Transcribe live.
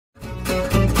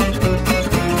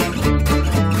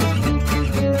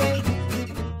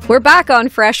We're back on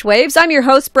Fresh Waves. I'm your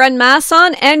host, Bren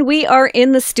Masson, and we are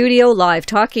in the studio live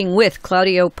talking with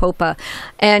Claudiu Popa.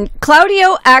 And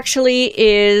Claudio actually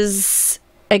is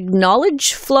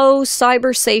Acknowledge Flow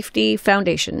Cyber Safety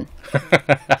Foundation.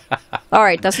 All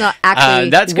right, that's not actually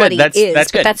that's what good. he is,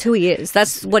 that's good. But that's who he is.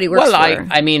 That's what he works for. Well,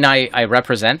 I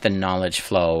represent the Knowledge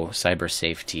Flow Cyber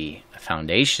Safety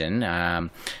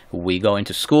Foundation. We go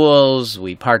into schools,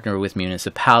 we partner with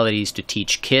municipalities to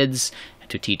teach kids,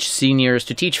 to teach seniors,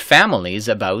 to teach families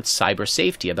about cyber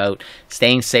safety, about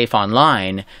staying safe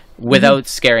online without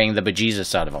scaring the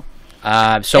bejesus out of them.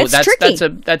 So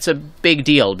that's a big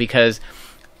deal because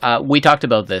we talked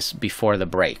about this before the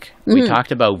break. We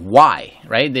talked about why,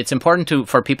 right? It's important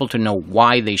for people to know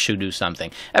why they should do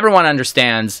something. Everyone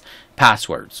understands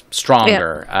passwords.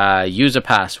 Stronger. Yeah. Use a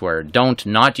password. Don't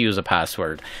not use a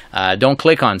password. Don't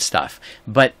click on stuff.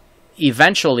 But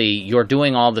eventually, you're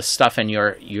doing all this stuff and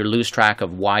you lose track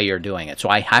of why you're doing it. So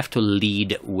I have to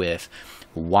lead with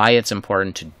why it's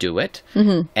important to do it.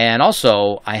 And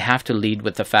also, I have to lead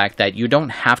with the fact that you don't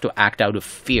have to act out of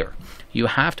fear. You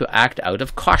have to act out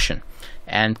of caution.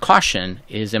 And caution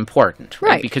is important,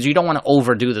 right? Because you don't want to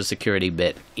overdo the security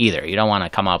bit either. You don't want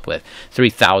to come up with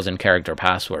 3,000 character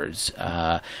passwords.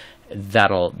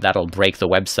 That'll break the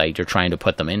website you're trying to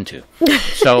put them into.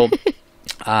 So,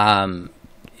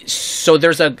 so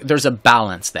there's a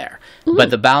balance there,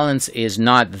 but the balance is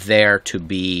not there to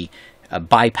be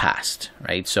bypassed,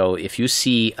 right? So if you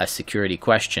see a security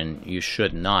question, you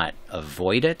should not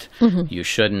avoid it. You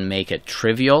shouldn't make it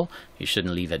trivial. You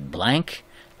shouldn't leave it blank.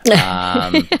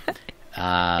 No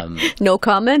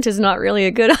comment is not really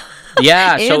a good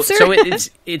answer. So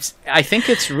it's I think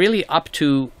it's really up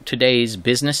to today's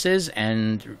businesses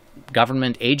and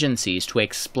government agencies to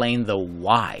explain the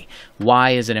why.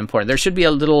 Why is it important? There should be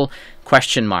a little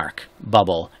question mark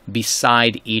bubble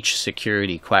beside each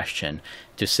security question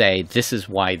to say this is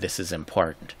why this is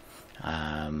important.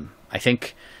 I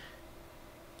think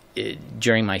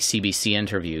during my CBC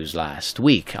interviews last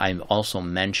week, I also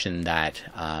mentioned that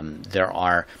there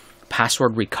are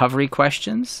password recovery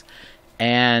questions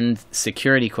and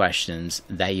security questions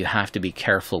that you have to be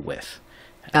careful with.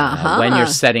 When you're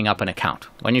setting up an account.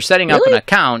 When you're setting up an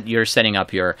account, you're setting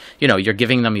up you're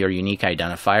giving them your unique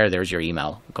identifier. There's your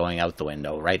email going out the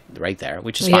window right there,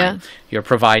 which is fine. You're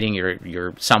providing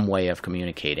your some way of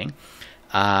communicating.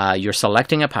 You're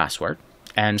selecting a password.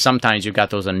 And sometimes you've got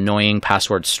those annoying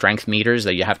password strength meters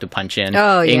that you have to punch in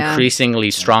increasingly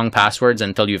strong passwords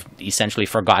until you've essentially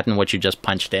forgotten what you just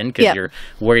punched in because you're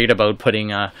worried about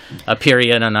putting a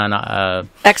period and an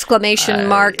exclamation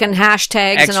mark and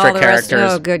hashtags and all the characters.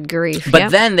 Rest. Oh, good grief.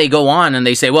 But then they go on and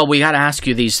they say, well, we got to ask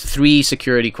you these 3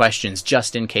 security questions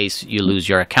just in case you lose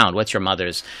your account. What's your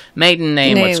mother's maiden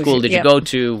name? What school did you go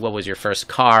to? What was your first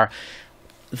car?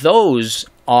 Those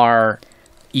are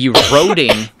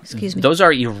eroding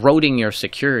your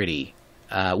security.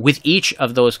 With each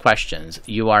of those questions,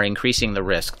 you are increasing the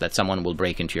risk that someone will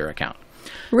break into your account.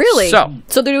 Really? So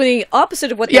they're doing the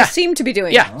opposite of what they seem to be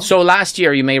doing. Yeah. So last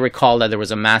year, you may recall that there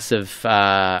was a massive,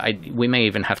 we may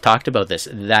even have talked about this,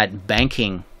 that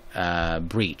banking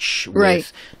breach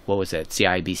with, what was it,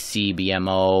 CIBC,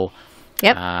 BMO.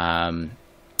 Yep.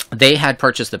 They had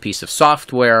purchased a piece of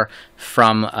software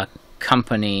from a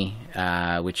company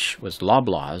which was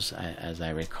Loblaws, as I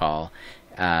recall.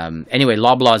 Anyway,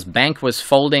 Loblaw's bank was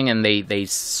folding, and they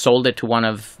sold it to one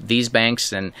of these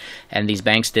banks, and these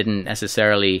banks didn't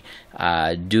necessarily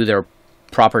do their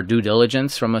proper due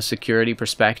diligence from a security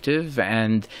perspective,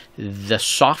 and the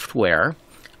software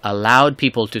allowed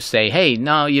people to say, hey,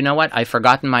 no, you know what, I've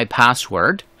forgotten my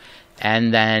password,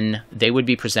 and then they would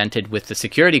be presented with the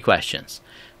security questions,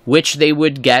 which they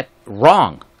would get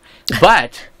wrong.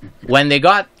 But when they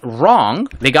got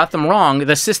them wrong,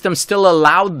 the system still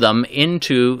allowed them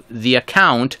into the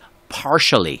account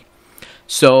partially.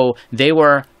 So they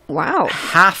were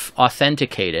half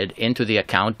authenticated into the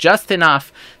account, just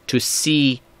enough to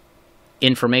see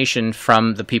information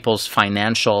from the people's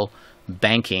financial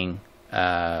banking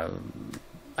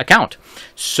account.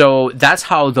 So that's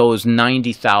how those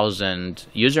 90,000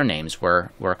 usernames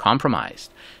were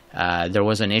compromised. There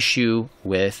was an issue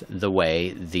with the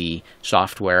way the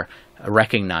software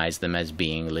recognized them as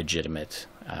being legitimate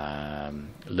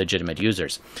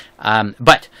users.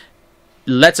 But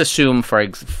let's assume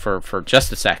for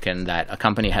just a second that a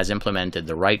company has implemented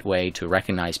the right way to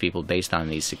recognize people based on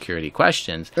these security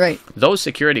questions. Right. Those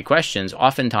security questions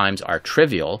oftentimes are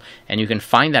trivial, and you can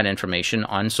find that information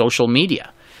on social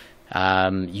media.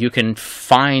 There's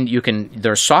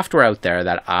software out there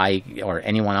that I or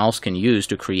anyone else can use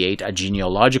to create a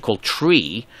genealogical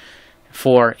tree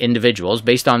for individuals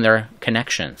based on their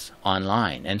connections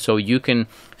online. And so you can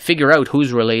figure out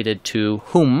who's related to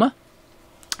whom,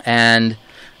 and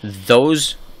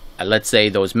those, let's say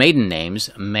those maiden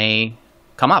names may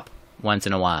come up once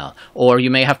in a while. Or you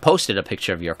may have posted a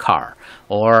picture of your car,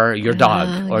 or your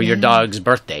dog, or your dog's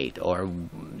birth date, or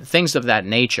things of that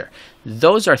nature.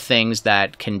 Those are things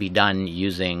that can be done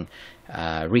using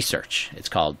research. It's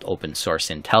called open source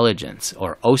intelligence,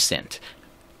 or OSINT.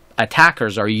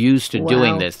 Attackers are used to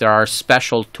doing this. There are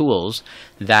special tools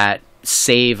that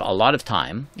save a lot of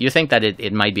time. You think that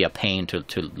it might be a pain to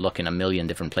look in a million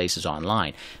different places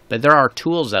online, but there are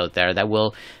tools out there that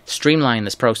will streamline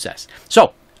this process.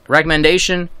 So,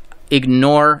 recommendation: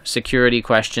 ignore security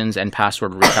questions and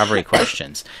password recovery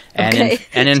questions. And,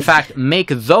 and in fact, make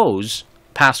those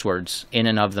passwords in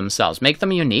and of themselves. Make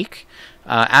them unique.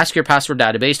 Ask your password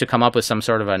database to come up with some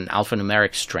sort of an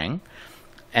alphanumeric string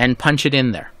and punch it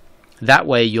in there. That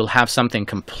way you'll have something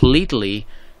completely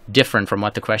different from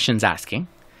what the question's asking,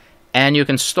 and you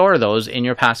can store those in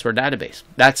your password database.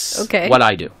 That's what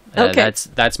I do.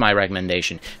 That's my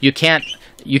recommendation. You can't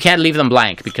leave them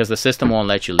blank, because the system won't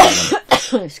let you leave them.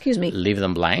 Excuse me. Leave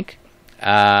them blank,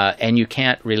 and you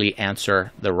can't really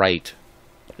answer the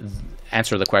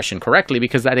question correctly,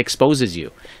 because that exposes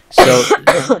you. So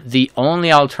the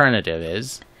only alternative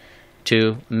is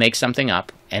to make something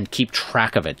up and keep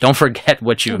track of it. Don't forget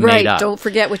what you made up. Don't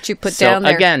forget what you put down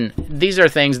there. Again, these are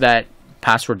things that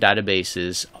password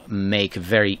databases make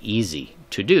very easy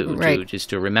to do, just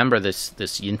to remember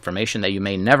this information that you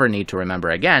may never need to remember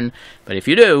again, but if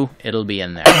you do, it'll be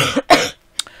in there.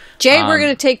 Jay, we're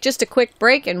going to take just a quick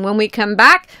break, and when we come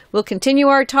back, we'll continue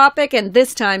our topic, and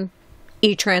this time,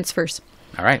 e-transfers.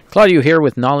 All right. Claudiu here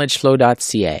with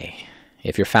knowledgeflow.ca.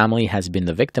 If your family has been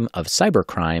the victim of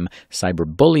cybercrime,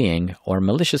 cyberbullying, or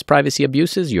malicious privacy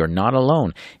abuses, you're not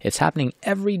alone. It's happening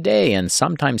every day and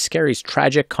sometimes carries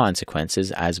tragic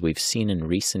consequences, as we've seen in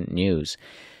recent news.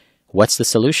 What's the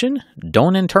solution?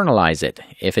 Don't internalize it.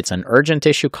 If it's an urgent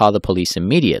issue, call the police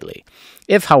immediately.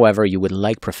 If, however, you would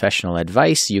like professional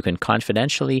advice, you can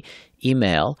confidentially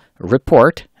email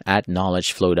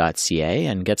report@knowledgeflow.ca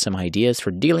and get some ideas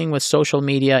for dealing with social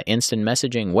media, instant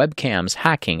messaging, webcams,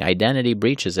 hacking, identity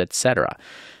breaches, etc.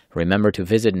 Remember to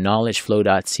visit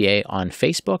knowledgeflow.ca on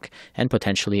Facebook and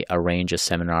potentially arrange a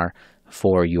seminar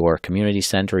for your community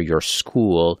center, your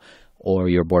school, or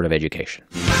your Board of Education.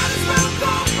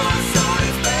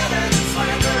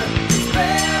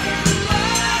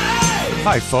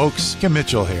 Hi folks, Kim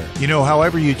Mitchell here. You know,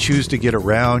 however you choose to get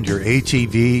around, your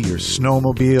ATV, your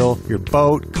snowmobile, your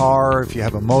boat, car, if you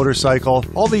have a motorcycle,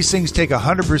 all these things take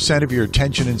 100% of your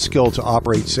attention and skill to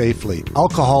operate safely.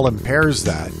 Alcohol impairs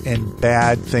that, and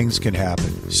bad things can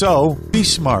happen. So, be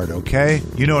smart, okay?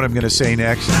 You know what I'm going to say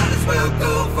next.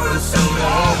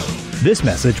 This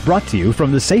message brought to you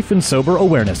from the Safe and Sober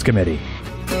Awareness Committee.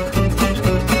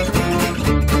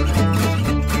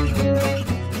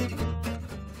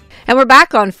 And we're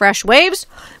back on Fresh Waves.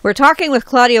 We're talking with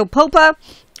Claudiu Popa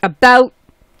about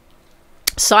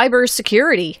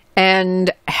cybersecurity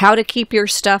and how to keep your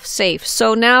stuff safe.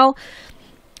 So now,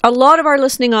 a lot of our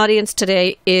listening audience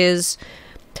today is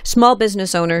small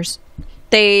business owners.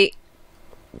 They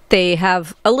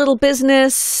have a little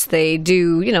business. They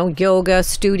do, yoga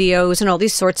studios and all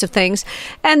these sorts of things.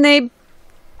 And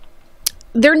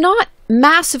they're not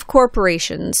massive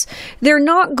corporations. They're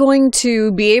not going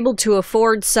to be able to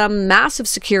afford some massive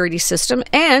security system,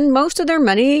 and most of their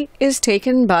money is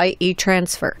taken by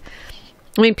e-transfer.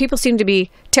 I mean, people seem to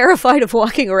be terrified of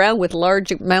walking around with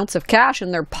large amounts of cash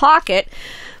in their pocket,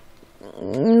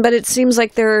 but it seems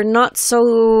like they're not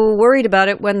so worried about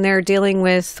it when they're dealing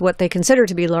with what they consider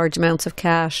to be large amounts of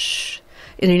cash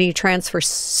in an e-transfer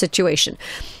situation.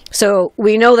 So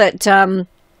we know that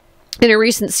in a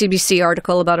recent CBC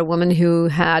article about a woman who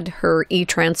had her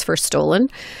e-transfer stolen,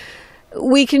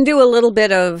 we can do a little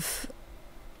bit of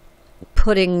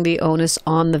putting the onus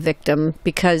on the victim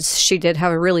because she did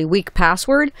have a really weak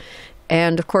password.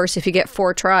 And of course, if you get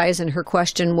 4 tries and her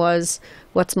question was,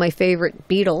 what's my favorite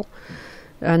Beatle?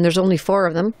 And there's only 4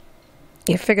 of them,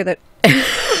 you figure that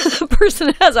the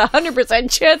person has a 100%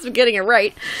 chance of getting it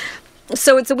right.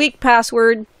 So it's a weak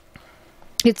password.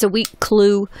 It's a weak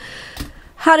clue.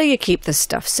 How do you keep this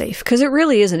stuff safe? Because it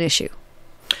really is an issue.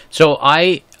 So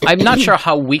I'm not sure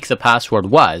how weak the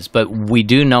password was, but we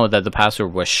do know that the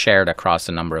password was shared across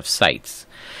a number of sites.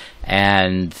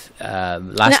 And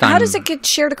last time... How does it get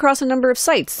shared across a number of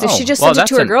sites? She just sent it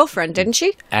to her girlfriend, didn't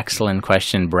she? Excellent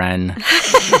question, Bren.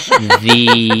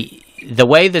 the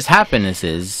way this happens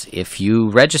is if you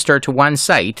register to one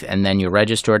site and then you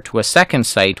register to a second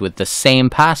site with the same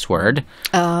password,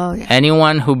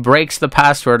 anyone who breaks the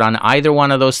password on either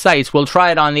one of those sites will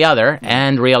try it on the other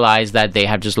and realize that they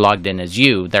have just logged in as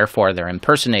you. Therefore, they're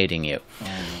impersonating you.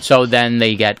 So then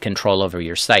they get control over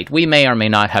your site. We may or may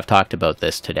not have talked about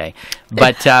this today,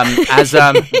 but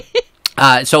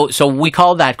so we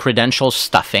call that credential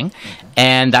stuffing,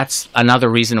 and that's another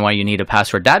reason why you need a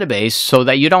password database, so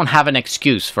that you don't have an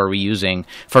excuse for reusing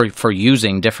for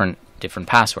using different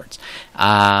passwords.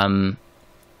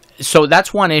 So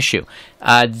that's one issue.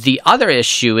 The other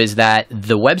issue is that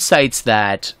the websites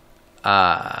that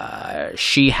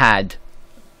she had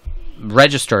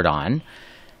registered on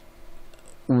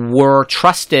were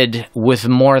trusted with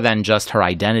more than just her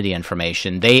identity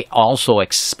information. They also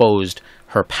exposed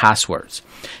her passwords.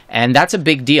 And that's a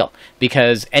big deal,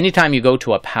 because anytime you go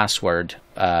to a password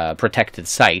protected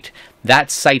site,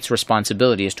 that site's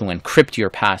responsibility is to encrypt your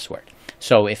password.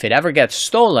 So if it ever gets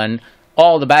stolen,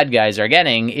 all the bad guys are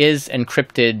getting is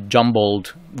encrypted,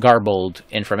 jumbled, garbled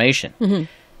information. Mm-hmm.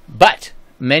 But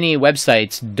many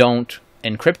websites don't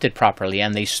encrypt it properly,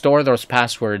 and they store those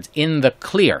passwords in the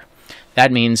clear.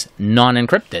 That means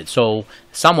non-encrypted. So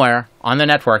somewhere on the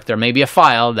network, there may be a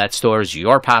file that stores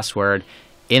your password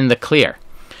in the clear.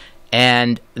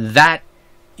 And that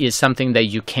is something that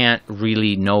you can't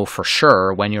really know for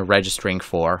sure when you're registering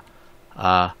for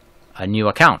a new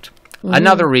account. Mm-hmm.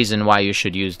 Another reason why you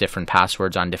should use different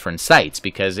passwords on different sites,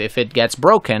 because if it gets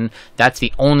broken, that's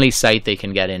the only site they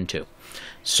can get into.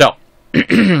 So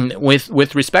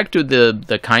with respect to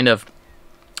the kind of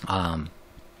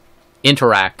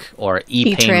Interac or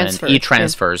e-payment,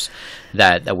 e-transfers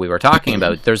that we were talking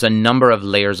about, there's a number of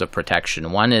layers of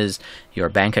protection. One is your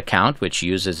bank account, which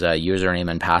uses a username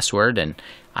and password, and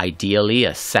ideally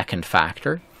a second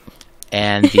factor.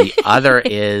 And the other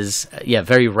is,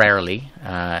 very rarely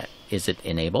is it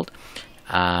enabled.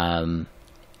 And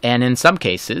in some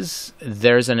cases,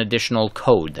 there's an additional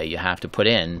code that you have to put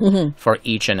in for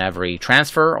each and every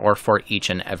transfer or for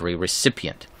each and every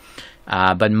recipient.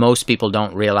 But most people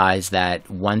don't realize that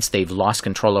once they've lost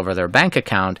control over their bank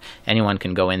account, anyone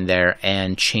can go in there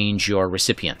and change your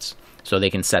recipients. So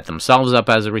they can set themselves up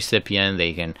as a recipient,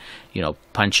 they can,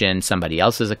 punch in somebody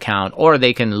else's account, or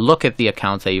they can look at the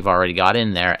accounts that you've already got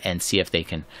in there and see if they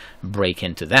can break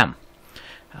into them.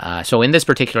 So in this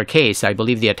particular case, I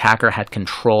believe the attacker had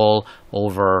control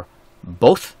over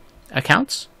both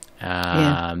accounts.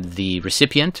 The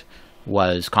recipient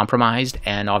was compromised,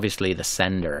 and obviously the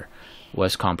sender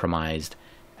was compromised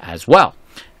as well.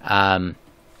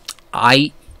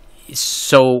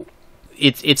 So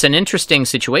it's an interesting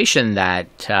situation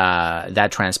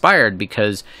that transpired,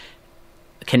 because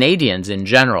Canadians in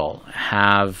general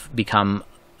have become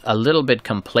a little bit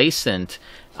complacent.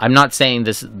 I'm not saying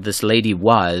this lady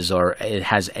was, or it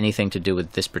has anything to do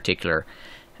with this particular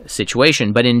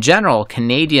situation, but in general,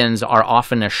 Canadians are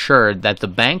often assured that the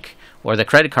bank or the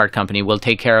credit card company will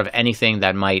take care of anything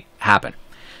that might happen.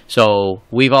 So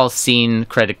we've all seen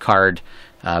credit card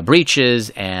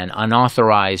breaches and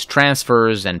unauthorized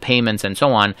transfers and payments and so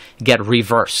on get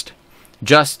reversed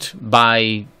just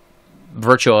by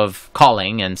virtue of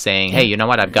calling and saying, hey, you know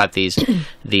what, I've got these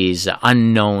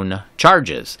unknown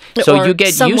charges. So or you get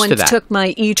used to that. Someone took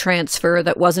my e-transfer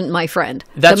that wasn't my friend.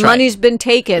 That's the right. money's been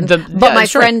taken, but my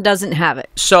friend doesn't have it.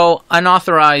 So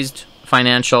unauthorized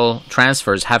financial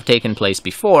transfers have taken place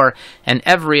before, and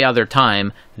every other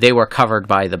time they were covered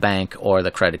by the bank or the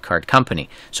credit card company.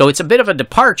 So it's a bit of a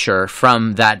departure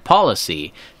from that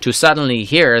policy to suddenly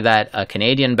hear that a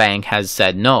Canadian bank has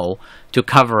said no to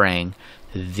covering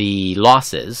the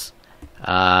losses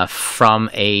from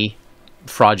a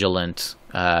fraudulent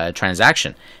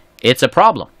transaction. It's a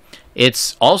problem.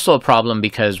 It's also a problem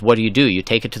because what do? You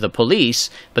take it to the police,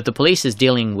 but the police is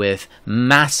dealing with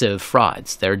massive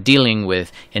frauds. They're dealing with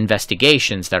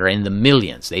investigations that are in the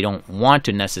millions. They don't want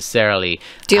to necessarily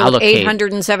deal with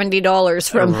 $870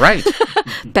 from right.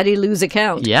 Betty Lou's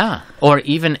account. Yeah, or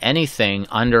even anything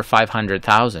under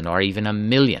 $500,000 or even $1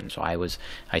 million. So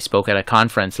I spoke at a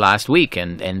conference last week,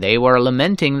 and they were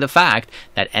lamenting the fact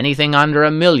that anything under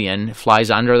 $1 million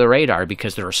flies under the radar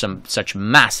because there are such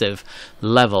massive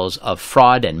levels of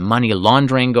fraud and money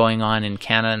laundering going on in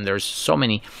Canada, and there's so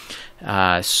many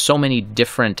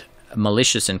different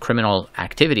malicious and criminal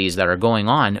activities that are going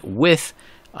on with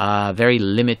a very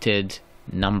limited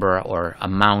number or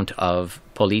amount of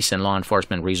police and law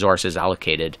enforcement resources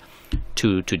allocated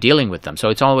to dealing with them.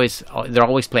 So they're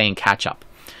always playing catch up.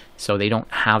 So they don't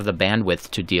have the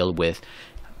bandwidth to deal with,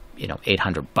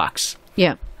 $800.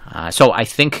 Yeah. So I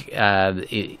think,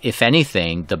 if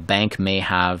anything, the bank may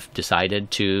have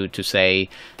decided to say,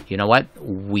 you know what,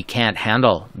 we can't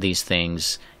handle these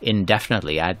things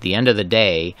indefinitely. At the end of the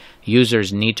day,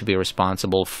 users need to be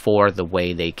responsible for the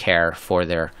way they care for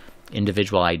their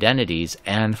individual identities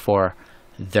and for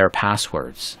their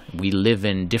passwords. We live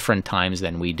in different times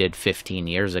than we did 15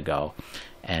 years ago,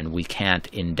 and we can't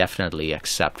indefinitely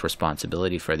accept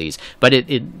responsibility for these. But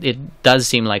it does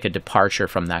seem like a departure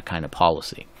from that kind of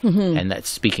policy. Mm-hmm. And that's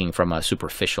speaking from a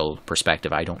superficial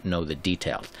perspective. I don't know the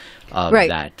details of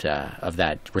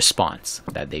that response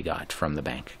that they got from the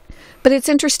bank. But it's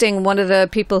interesting, one of the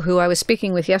people who I was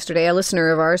speaking with yesterday, a listener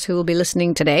of ours who will be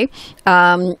listening today,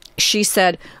 she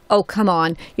said, oh, come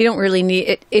on, you don't really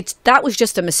need it. That was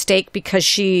just a mistake because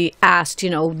she asked,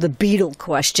 the Beatle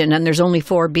question, and there's only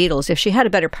 4 Beatles. If she had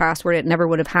a better password, it never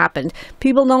would have happened.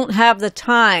 People don't have the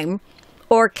time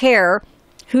or care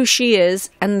who she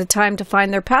is and the time to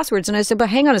find their passwords. And I said, but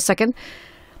hang on a second.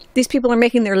 These people are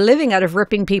making their living out of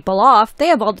ripping people off. They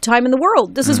have all the time in the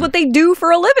world. This is what they do for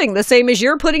a living. The same as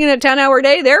you're putting in a 10-hour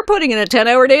day, they're putting in a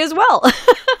 10-hour day as well.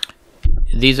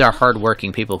 These are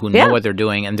hardworking people who know what they're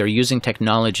doing, and they're using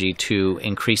technology to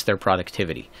increase their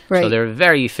productivity. Right. So they're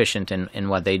very efficient in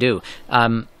what they do.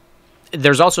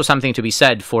 There's also something to be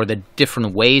said for the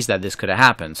different ways that this could have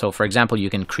happened. So, for example, you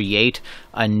can create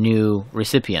a new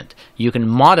recipient. You can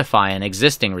modify an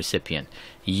existing recipient.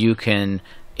 You can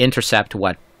intercept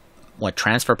what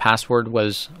transfer password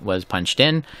was punched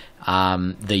in.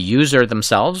 The users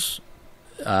themselves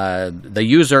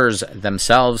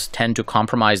tend to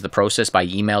compromise the process by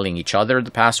emailing each other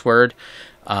the password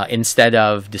instead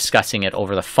of discussing it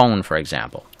over the phone, for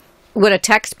example. Would a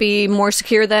text be more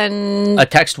secure than... A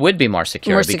text would be more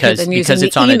secure because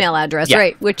it's on an email address,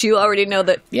 right? Which you already know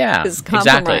that is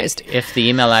compromised. Exactly. If the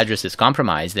email address is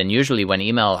compromised, then usually when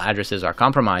email addresses are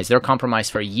compromised, they're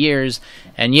compromised for years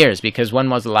and years, because when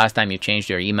was the last time you changed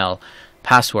your email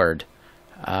password?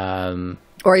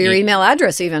 Or your email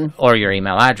address even. Or your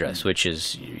email address, which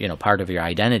is, part of your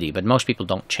identity. But most people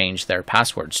don't change their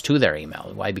passwords to their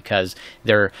email. Why? Because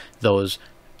those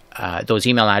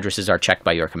email addresses are checked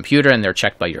by your computer and they're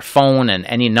checked by your phone, and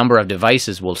any number of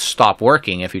devices will stop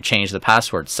working if you change the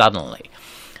password suddenly.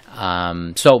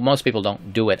 So most people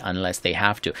don't do it unless they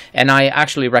have to. And I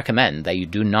actually recommend that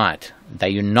you not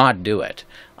do it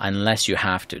unless you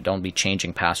have to. Don't be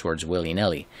changing passwords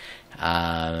willy-nilly.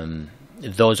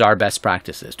 Those are best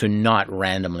practices, to not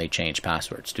randomly change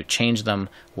passwords, to change them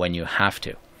when you have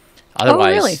to.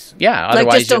 Otherwise, really? Yeah.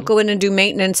 Otherwise, just don't go in and do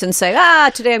maintenance and say,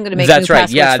 today I'm going to make new passwords. That's right.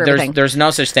 Yeah, for everything. There's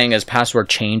no such thing as password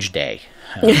change day.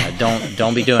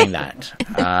 Don't be doing that.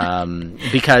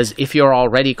 Because if you're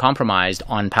already compromised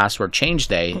on password change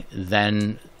day,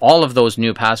 then all of those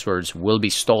new passwords will be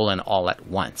stolen all at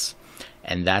once.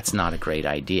 And that's not a great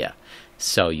idea.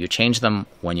 So you change them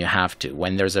when you have to.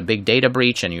 When there's a big data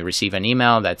breach and you receive an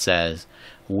email that says,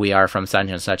 we are from such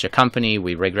and such a company,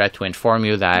 we regret to inform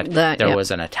you that there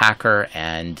was an attacker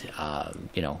and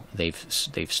they've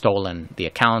stolen the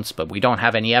accounts, but we don't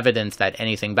have any evidence that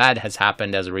anything bad has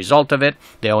happened as a result of it.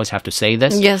 They always have to say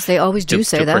this. Yes, they always do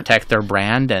say that. To protect their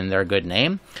brand and their good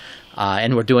name.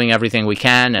 And we're doing everything we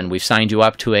can, and we've signed you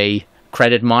up to a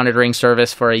credit monitoring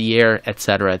service for a year,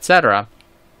 etc., etc.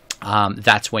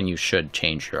 That's when you should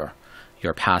change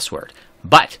your password.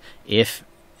 But if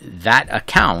that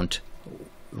account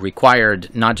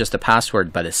required not just a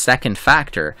password but a second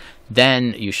factor,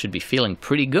 then you should be feeling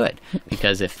pretty good,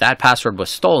 because if that password was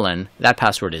stolen, that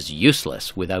password is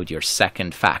useless without your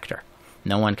second factor.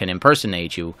 No one can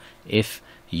impersonate you if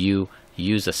you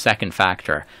use a second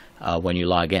factor when you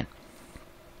log in.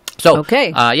 So,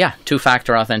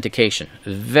 two-factor authentication,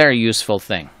 very useful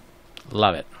thing.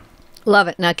 Love it. Love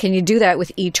it. Now, can you do that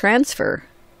with e-transfer,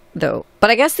 though? But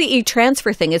I guess the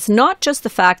e-transfer thing, it's not just the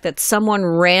fact that someone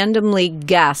randomly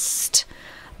guessed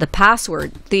the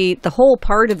password. The whole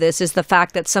part of this is the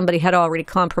fact that somebody had already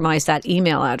compromised that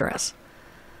email address.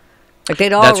 Like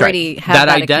they'd already had that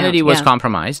identity account. Was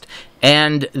compromised,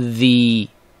 and the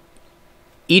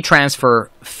e-transfer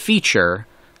feature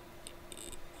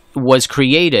was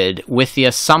created with the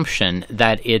assumption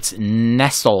that it's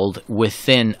nestled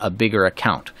within a bigger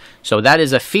account. So that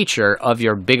is a feature of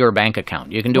your bigger bank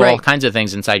account. You can do all kinds of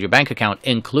things inside your bank account,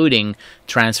 including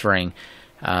transferring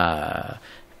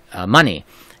money.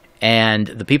 And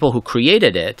the people who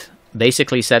created it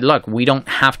basically said, look, we don't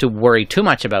have to worry too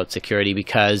much about security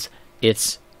because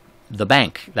it's the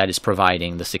bank that is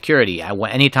providing the security.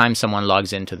 Anytime someone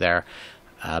logs into their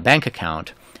bank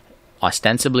account,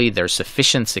 ostensibly there's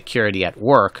sufficient security at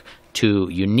work to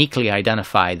uniquely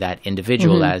identify that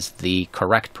individual as the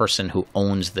correct person who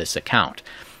owns this account.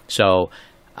 So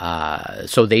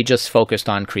So they just focused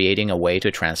on creating a way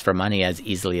to transfer money as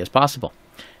easily as possible.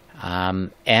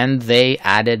 And they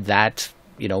added that,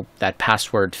 that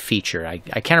password feature. I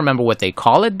can't remember what they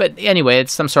call it, but anyway,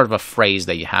 it's some sort of a phrase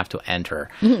that you have to enter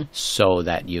so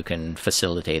that you can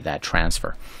facilitate that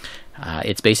transfer.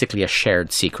 It's basically a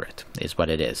shared secret is what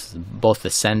it is. Both the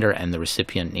sender and the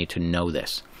recipient need to know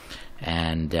this.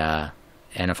 And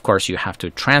of course, you have to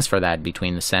transfer that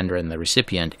between the sender and the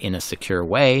recipient in a secure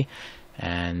way.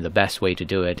 And the best way to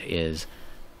do it is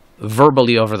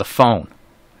verbally over the phone,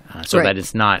 so that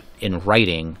it's not in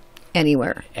writing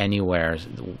anywhere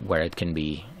where it can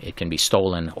be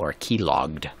stolen or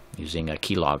keylogged using a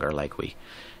keylogger like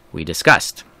we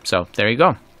discussed. So there you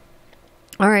go.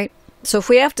 All right. So if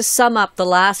we have to sum up the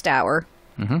last hour,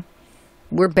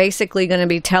 we're basically going to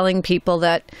be telling people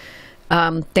that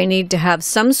they need to have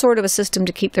some sort of a system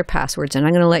to keep their passwords. And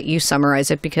I'm going to let you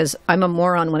summarize it because I'm a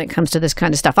moron when it comes to this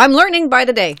kind of stuff. I'm learning by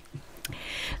the day.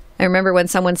 I remember when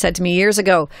someone said to me years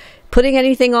ago, putting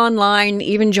anything online,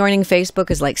 even joining Facebook,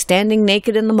 is like standing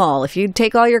naked in the mall. If you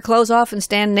take all your clothes off and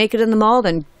stand naked in the mall,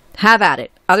 then have at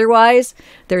it. Otherwise,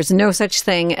 there's no such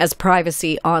thing as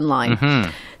privacy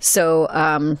online.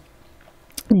 So,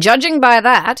 judging by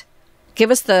that,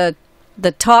 give us the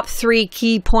top 3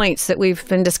 key points that we've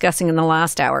been discussing in the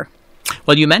last hour.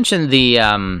 Well, you mentioned the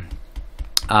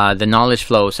knowledge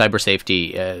flow cyber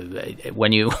safety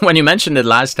when you mentioned it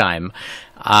last time.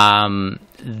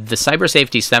 The cyber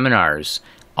safety seminars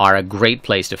are a great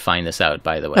place to find this out,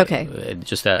 by the way. Okay.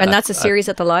 And that's a series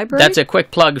at the library? That's a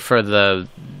quick plug for the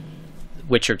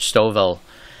Witchart-Stouffville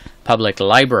Public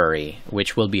Library,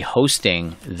 which will be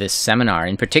hosting this seminar,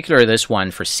 in particular this one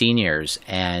for seniors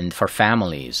and for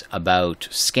families about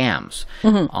scams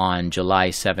on July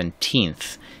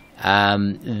 17th.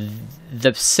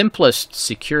 The simplest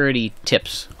security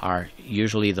tips are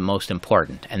usually the most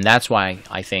important, and that's why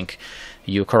I think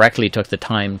you correctly took the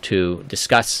time to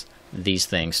discuss these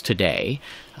things today.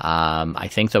 I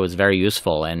think that was very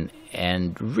useful,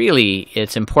 and really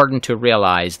it's important to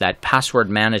realize that password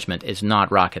management is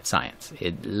not rocket science.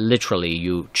 It literally,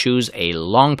 you choose a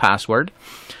long password,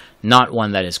 not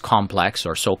one that is complex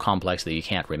or so complex that you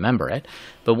can't remember it,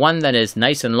 but one that is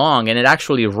nice and long, and it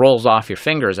actually rolls off your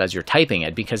fingers as you're typing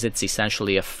it because it's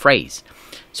essentially a phrase.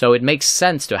 So it makes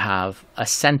sense to have a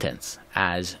sentence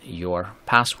as your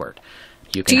password.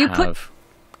 You can put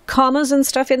commas and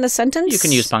stuff in the sentence? You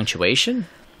can use punctuation,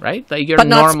 right? Like but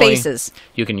not spaces.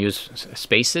 You can use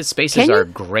spaces. Spaces are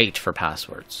great for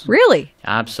passwords. Really?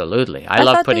 Absolutely. I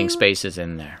love putting spaces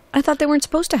in there. I thought they weren't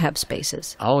supposed to have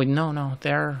spaces. Oh, no.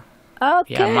 They're...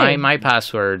 Okay. Yeah, my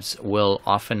passwords will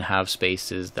often have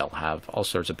spaces. They'll have all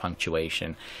sorts of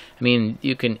punctuation. I mean,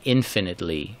 you can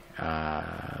infinitely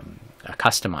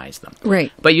customize them.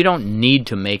 Right. But you don't need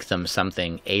to make them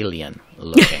something alien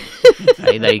looking.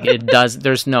 Right? Like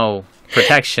there's no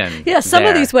protection. Yeah, some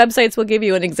there. of these websites will give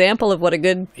you an example of what a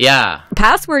good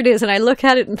password is, and I look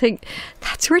at it and think,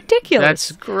 that's ridiculous.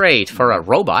 That's great for a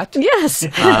robot. Yes.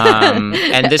 And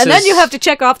then you have to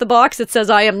check off the box that says,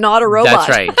 I am not a robot.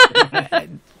 That's right.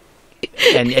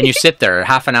 And you sit there,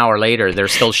 half an hour later, they're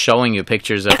still showing you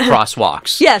pictures of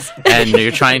crosswalks. Yes. And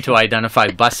you're trying to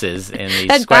identify buses in these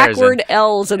and squares. Backward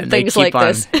L's and things like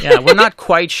this. Yeah, we're not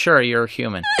quite sure you're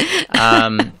human.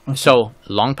 So,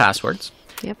 long passwords.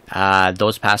 Yep.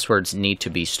 Those passwords need to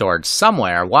be stored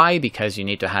somewhere. Why? Because you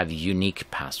need to have unique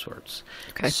passwords.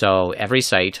 Okay. So, every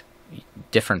site,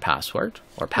 different password,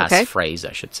 or passphrase,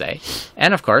 I should say.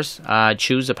 And, of course,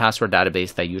 choose a password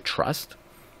database that you trust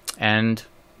and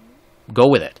go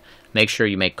with it. Make sure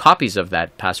you make copies of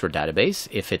that password database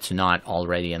if it's not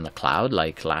already in the cloud,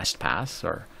 like LastPass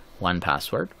or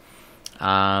 1Password.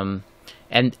 And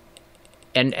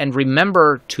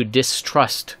remember to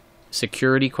distrust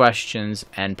security questions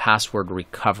and password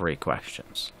recovery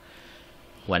questions.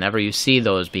 Whenever you see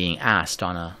those being asked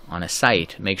on a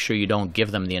site, make sure you don't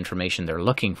give them the information they're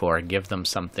looking for. Give them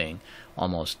something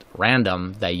almost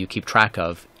random that you keep track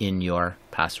of in your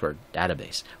password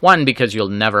database. One, because you'll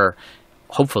never,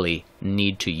 hopefully,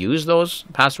 need to use those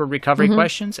password recovery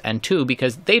questions. And two,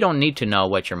 because they don't need to know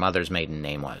what your mother's maiden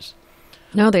name was.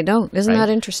 No, they don't. Isn't that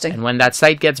interesting? And when that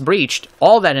site gets breached,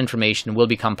 all that information will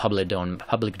become public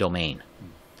domain.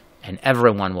 And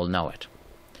everyone will know it.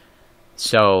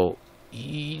 So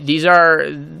these are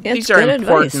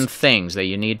important things that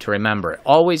you need to remember.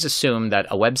 Always assume that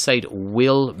a website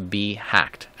will be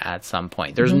hacked at some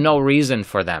point. There's no reason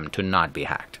for them to not be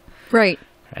hacked. Right.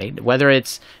 Whether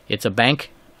it's a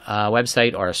bank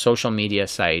website or a social media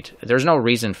site, there's no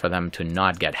reason for them to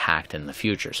not get hacked in the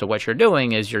future. So what you're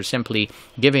doing is you're simply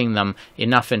giving them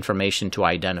enough information to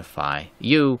identify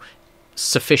you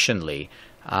sufficiently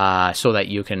so that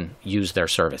you can use their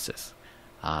services.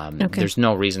 There's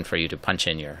no reason for you to punch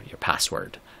in your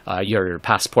password, your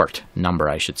passport number,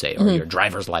 I should say, or your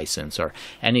driver's license, or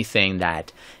anything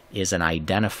that is an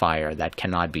identifier that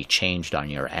cannot be changed on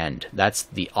your end. That's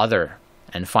the other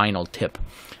and final tip.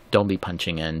 Don't be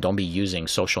punching in. Don't be using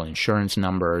social insurance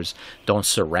numbers. Don't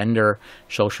surrender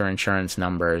social insurance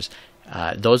numbers.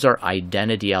 Those are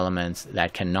identity elements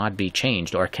that cannot be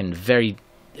changed, or it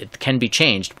can be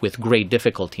changed with great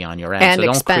difficulty on your end. And so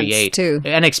don't expense, create too.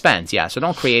 an expense, yeah. So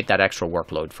don't create that extra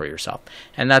workload for yourself.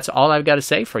 And that's all I've got to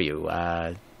say for you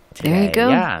today. There you go.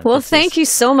 Yeah, well, thank you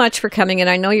so much for coming in.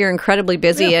 I know you're incredibly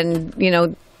busy, and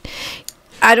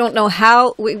I don't know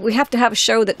how we have to have a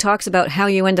show that talks about how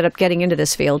you ended up getting into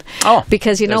this field. Oh,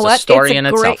 because you know there's what, a story it's in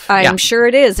great. itself. I'm Yeah. sure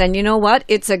it is, and you know what,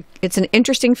 it's an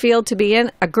interesting field to be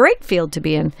in, a great field to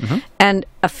be in, and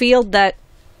a field that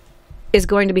is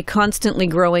going to be constantly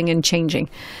growing and changing.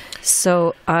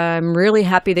 So I'm really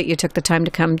happy that you took the time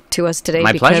to come to us today.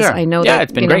 My because pleasure. I know Yeah, that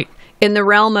it's been great. In the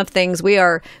realm of things, we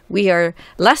are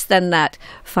less than that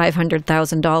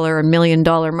 $500,000 or $1 million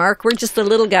mark. We're just the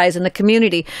little guys in the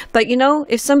community. But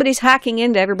if somebody's hacking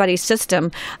into everybody's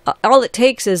system, all it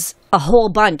takes is a whole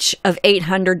bunch of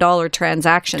 $800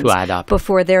 transactions to add up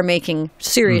before they're making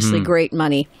seriously great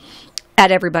money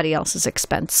at everybody else's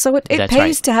expense. So it That's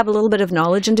pays right. to have a little bit of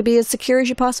knowledge and to be as secure as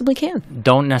you possibly can.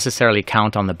 Don't necessarily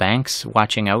count on the banks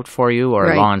watching out for you or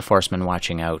Right. law enforcement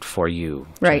watching out for you.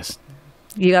 Right. Just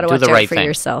You got to do watch the out right for thing.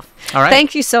 yourself. All right.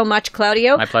 Thank you so much,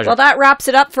 Claudio. My pleasure. Well, that wraps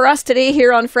it up for us today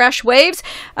here on Fresh Waves.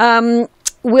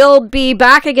 We'll be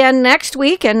back again next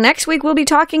week, and next week we'll be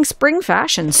talking spring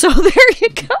fashion. So there you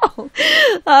go.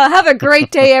 Have a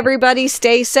great day, everybody.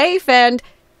 Stay safe and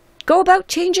go about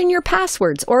changing your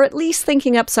passwords, or at least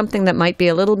thinking up something that might be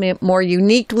a little bit more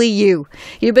uniquely you.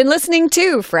 You've been listening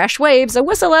to Fresh Waves, a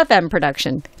Whistle FM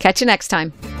production. Catch you next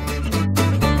time.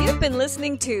 You've been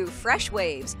listening to Fresh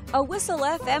Waves, a Whistle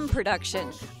FM production.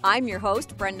 I'm your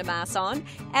host, Brenda Masson,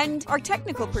 and our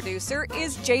technical producer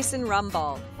is Jason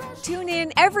Rumball. Tune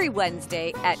in every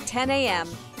Wednesday at 10 a.m.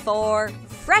 for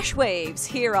Fresh Waves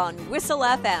here on Whistle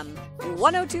FM,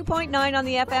 102.9 on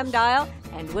the FM dial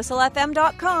and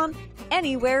whistlefm.com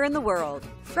anywhere in the world.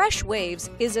 Fresh Waves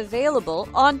is available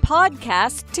on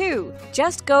podcast too.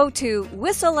 Just go to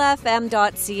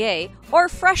whistlefm.ca or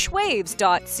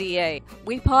freshwaves.ca.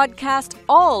 We podcast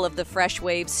all of the Fresh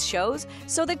Waves shows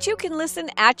so that you can listen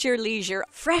at your leisure.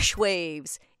 Fresh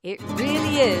Waves. It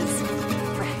really is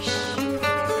fresh.